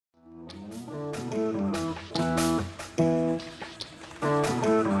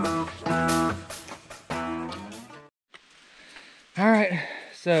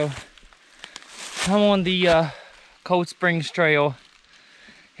So I'm on the Cold Springs Trail,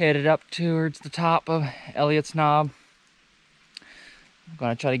 headed up towards the top of Elliotts Knob. I'm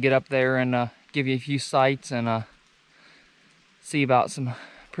gonna try to get up there and give you a few sights and see about some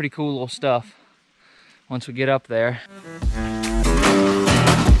pretty cool little stuff once we get up there.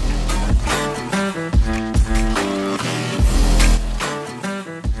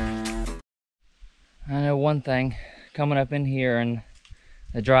 I know one thing, coming up in here and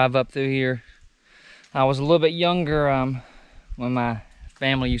the drive up through here, I was a little bit younger when my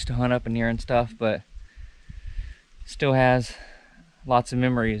family used to hunt up in here and stuff, but still has lots of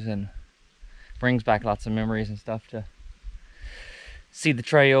memories and brings back lots of memories and stuff to see the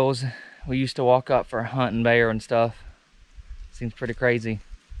trails we used to walk up for hunting bear and stuff. Seems pretty crazy.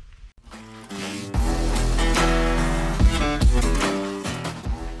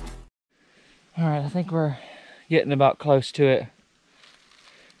 All right, I think we're getting about close to it.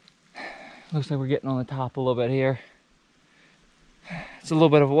 Looks like we're getting on the top a little bit here. It's a little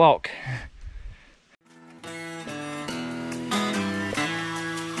bit of a walk.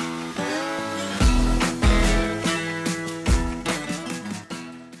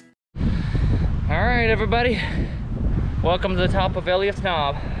 All right, everybody. Welcome to the top of Elliotts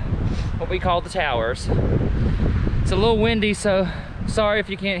Knob, what we call the towers. It's a little windy, so sorry if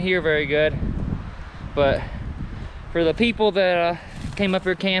you can't hear very good. But for the people that came up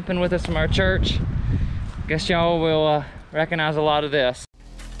here camping with us from our church, I guess y'all will recognize a lot of this.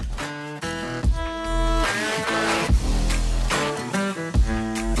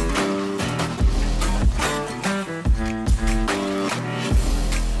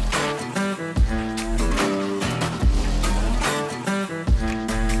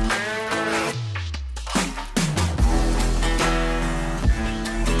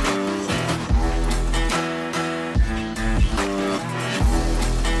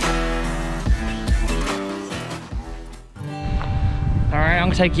 I'm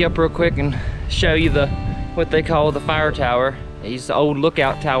gonna take you up real quick and show you what they call the fire tower. It's the old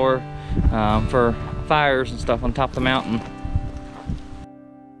lookout tower for fires and stuff on top of the mountain.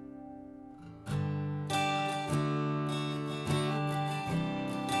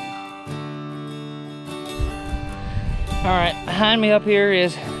 All right, behind me up here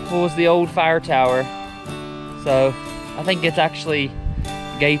is what was the old fire tower. So I think it's actually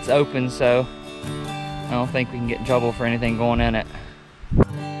gates open, so I don't think we can get in trouble for anything going in it.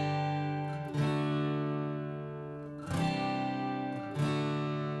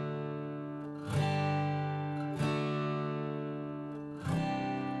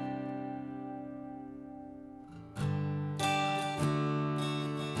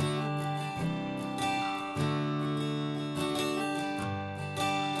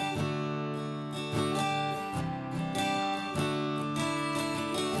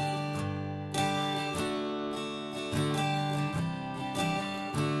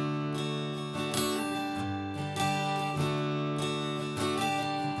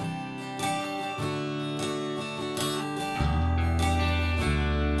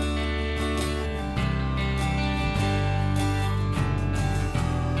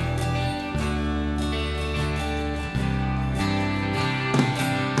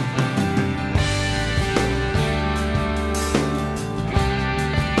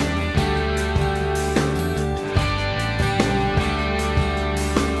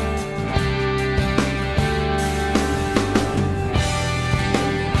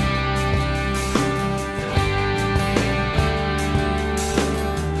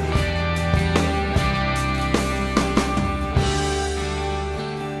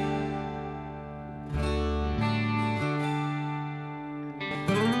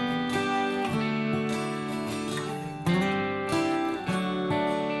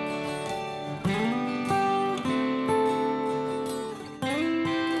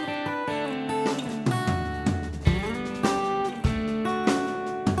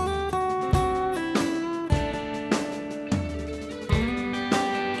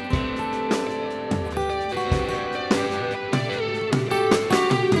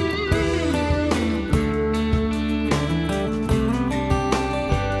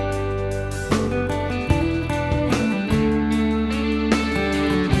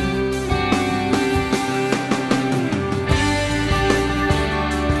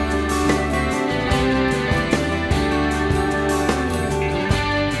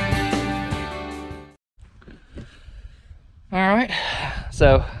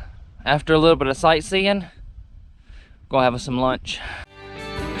 So after a little bit of sightseeing, go have some lunch.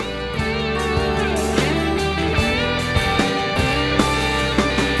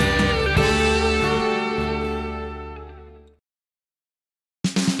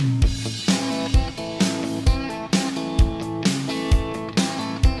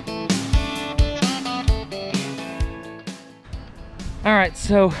 All right,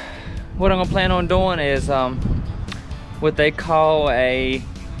 so what I'm gonna plan on doing is what they call a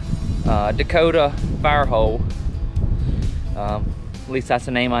Dakota fire hole. At least that's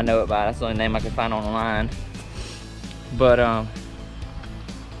the name I know it by. That's the only name I could find online. But I'm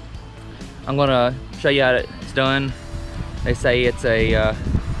gonna show you how it's done. They say it's a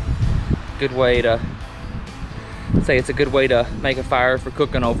good way to make a fire for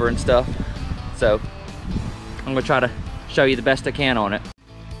cooking over and stuff. So I'm gonna try to show you the best I can on it.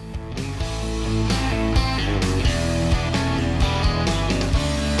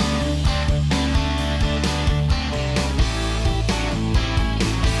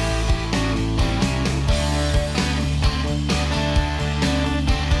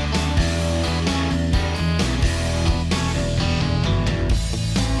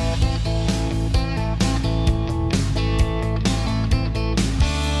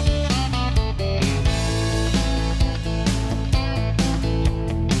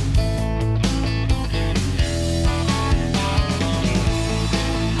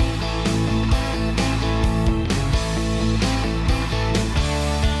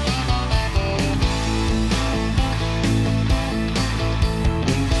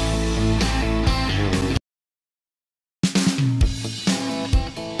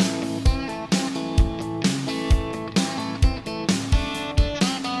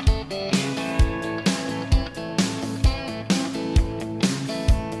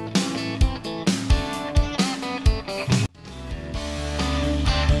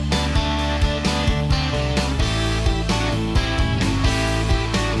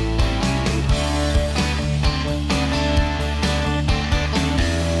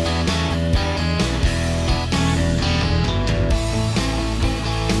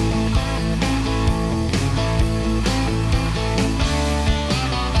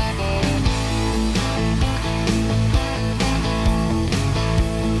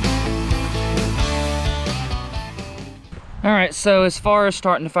 All right, so as far as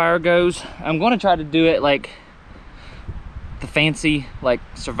starting the fire goes, I'm going to try to do it like the fancy, like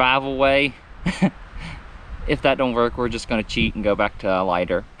survival way. If that don't work, we're just going to cheat and go back to a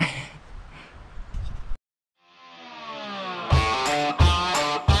lighter.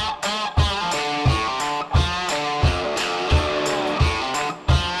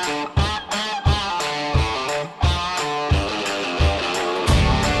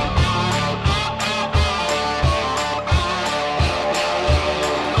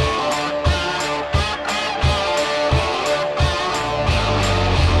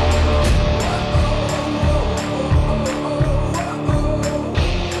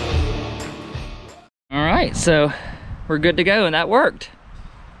 So we're good to go, and that worked.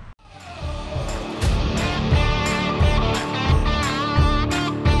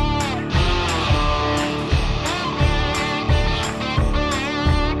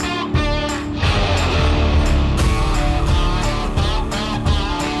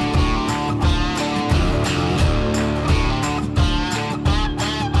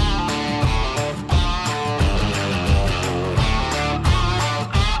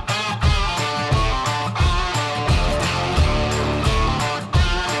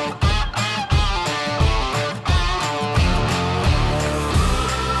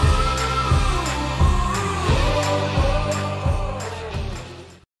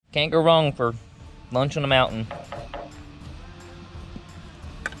 Can't go wrong for lunch on the mountain.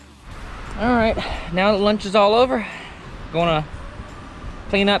 All right, now that lunch is all over, gonna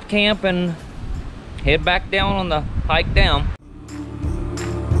clean up camp and head back down on the hike down.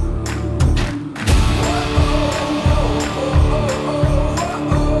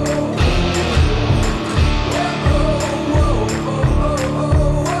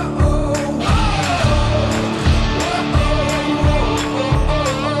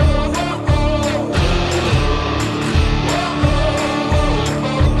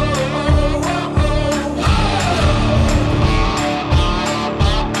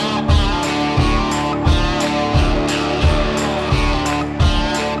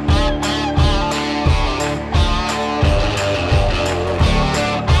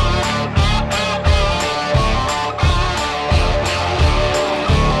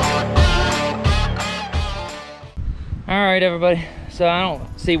 Alright everybody, so I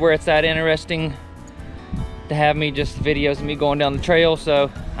don't see where it's that interesting to have me just videos of me going down the trail,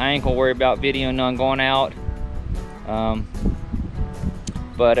 so I ain't gonna worry about videoing none going out.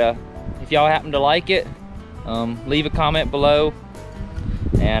 But if y'all happen to like it, leave a comment below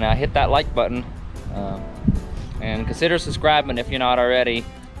and hit that like button, and consider subscribing if you're not already.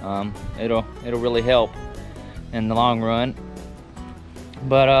 It'll really help in the long run.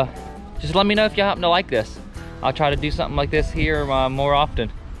 But just let me know if you happen to like this. I'll try to do something like this here more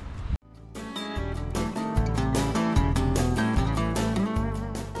often.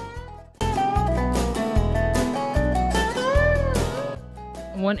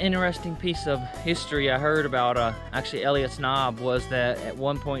 One interesting piece of history I heard about actually Elliotts Knob was that at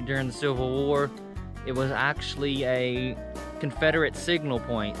one point during the Civil War, it was actually a Confederate signal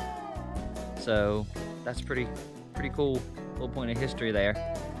point. So that's pretty cool little point of history there.